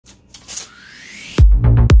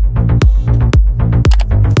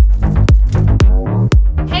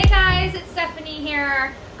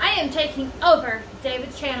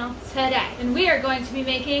today. And we are going to be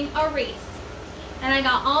making a wreath. And I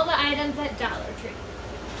got all the items at Dollar Tree.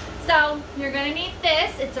 So you're gonna need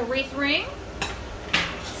this. It's a wreath ring,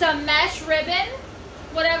 some mesh ribbon,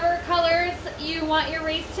 whatever colors you want your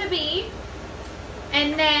wreath to be.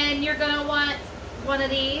 And then you're gonna want one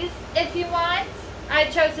of these if you want. I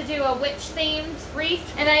chose to do a witch themed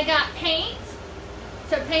wreath. And I got paint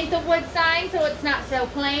to paint the wood sign so it's not so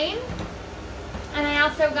plain. And I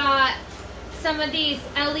also got some of these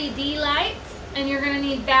LED lights, and you're gonna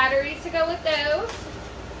need batteries to go with those.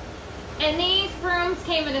 And these brooms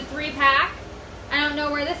came in a 3-pack. I don't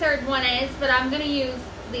know where the third one is, but I'm gonna use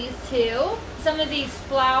these two. Some of these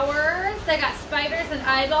flowers, they got spiders and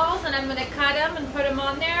eyeballs, and I'm gonna cut them and put them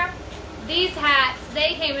on there. These hats,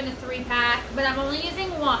 they came in a 3-pack, but I'm only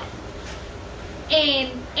using one.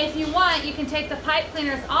 And if you want, you can take the pipe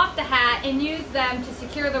cleaners off the hat and use them to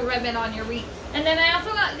secure the ribbon on your wreath. And then I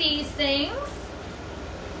also got these things,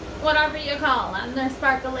 whatever you call them, they're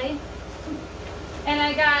sparkly. And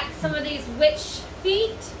I got some of these witch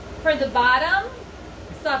feet for the bottom.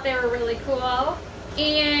 Thought they were really cool.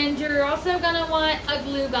 And you're also gonna want a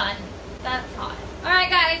glue gun. That's hot. Alright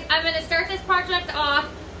guys, I'm gonna start this project off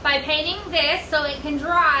by painting this so it can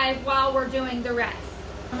dry while we're doing the rest.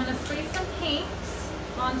 I'm gonna spray some paint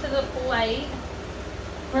onto the plate.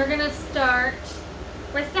 We're gonna start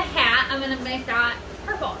with the hat. I'm gonna make that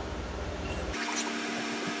purple.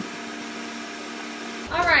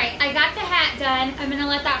 Alright, I got the hat done. I'm gonna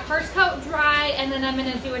let that first coat dry, and then I'm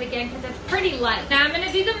gonna do it again because it's pretty light. Now I'm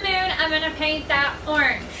gonna do the moon. I'm gonna paint that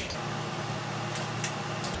orange.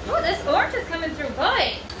 Oh, this orange is coming through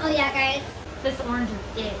good. Oh yeah, guys. This orange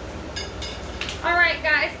is it. Alright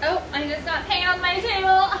guys, oh, I just got paint on my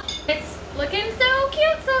table. It's looking so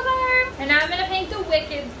cute so far. And now I'm gonna paint the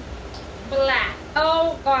wicked black.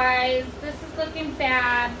 Oh guys, this is looking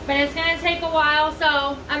bad, but it's gonna take a while,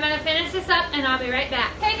 so I'm gonna finish this up and I'll be right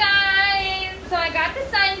back. Hey guys, so I got the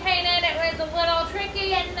sun painted. It was a little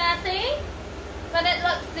tricky and messy, but it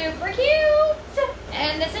looks super cute.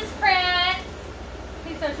 And this is Prince.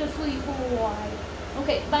 He's such a sweet boy.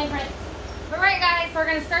 Okay, bye Prince. Alright guys, we're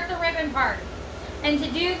gonna start the ribbon part. And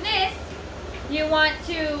to do this, you want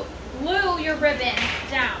to glue your ribbon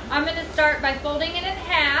down. I'm going to start by folding it in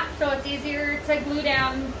half so it's easier to glue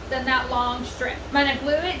down than that long strip. I'm going to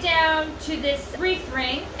glue it down to this wreath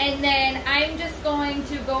ring, and then I'm just going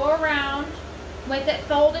to go around with it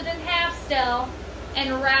folded in half still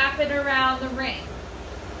and wrap it around the ring.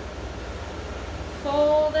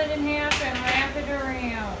 Fold it in half and wrap it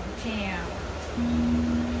around.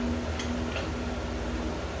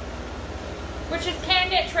 Which can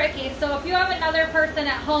get tricky, so if you have another person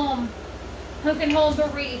at home who can hold the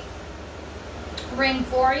wreath ring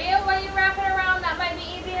for you while you wrap it around, that might be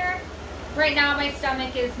easier. Right now my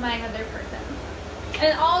stomach is my other person.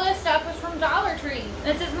 And all this stuff was from Dollar Tree.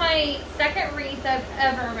 This is my second wreath I've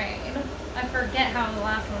ever made. I forget how the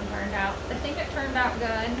last one turned out. I think it turned out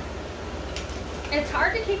good. It's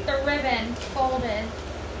hard to keep the ribbon folded.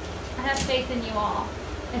 I have faith in you all.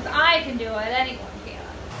 If I can do it, anyone can.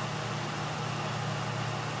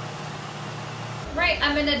 Right,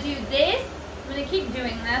 I'm gonna do this. I'm gonna keep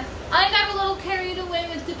doing this. I got a little carried away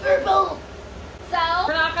with the purple. So,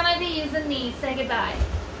 we're not gonna be using these. Say goodbye.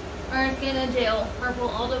 We're just gonna do purple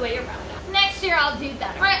all the way around. Next year I'll do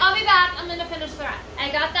better. Alright, I'll be back. I'm gonna finish the rest.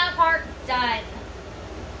 I got that part done.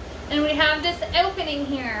 And we have this opening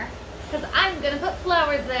here, because I'm gonna put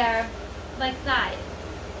flowers there, like that.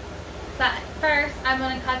 But first, I'm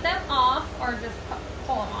gonna cut them off, or just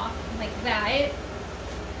pull them off, like that.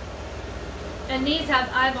 And these have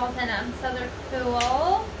eyeballs in them, so they're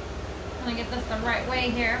cool. I'm gonna get this the right way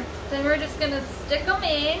here. Then we're just gonna stick them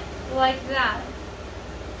in like that.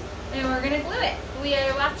 And we're gonna glue it. We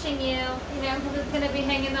are watching you, because it's gonna be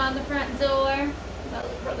hanging on the front door. That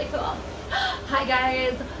looks really cool. Hi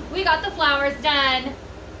guys, we got the flowers done.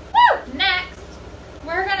 Woo! Next,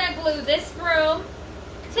 we're gonna glue this broom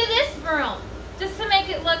to this broom, just to make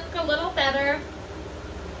it look a little better.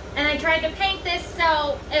 And I tried to paint this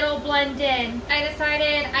so it'll blend in. I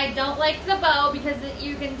decided I don't like the bow because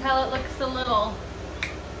you can tell it looks a little,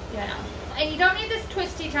 And you don't need this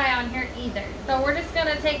twisty tie on here either. So we're just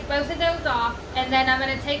gonna take both of those off, and then I'm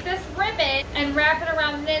gonna take this ribbon and wrap it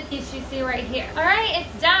around this piece you see right here. All right,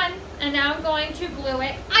 it's done. And now I'm going to glue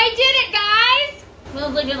it. I did it, guys!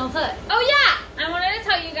 Feels like it'll fit. Oh yeah, I wanted to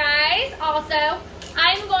tell you guys also,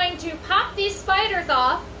 I'm going to pop these spiders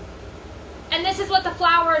off. And this is what the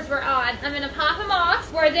flowers were on. I'm gonna pop them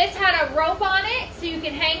off. Where this had a rope on it so you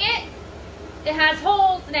can hang it, it has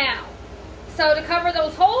holes now. So to cover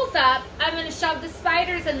those holes up, I'm gonna shove the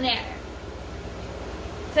spiders in there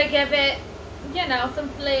to give it you know, some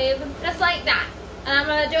flavor. Just like that. And I'm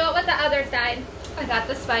going to do it with the other side. I got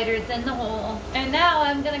the spiders in the hole. And now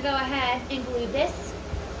I'm going to go ahead and glue this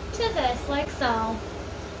to this like so.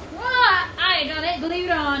 What? I done it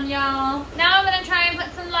glued on, y'all. Now I'm going to try and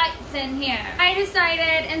put some lights in here. I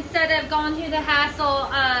decided instead of going through the hassle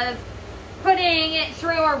of putting it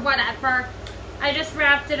through or whatever, I just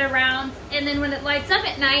wrapped it around, and then when it lights up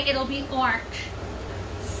at night, it'll be orange.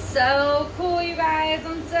 So cool, you guys.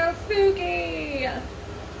 I'm so spooky.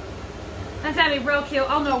 That's gonna be real cute.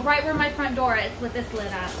 I'll know right where my front door is with this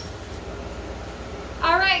lid up.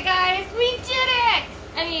 Alright guys, we did it!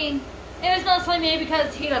 I mean, it was mostly me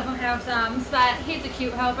because he doesn't have thumbs, but he's a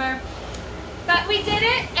cute helper. But we did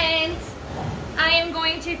it, and I am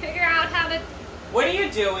going to figure out how to... What are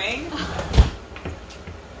you doing?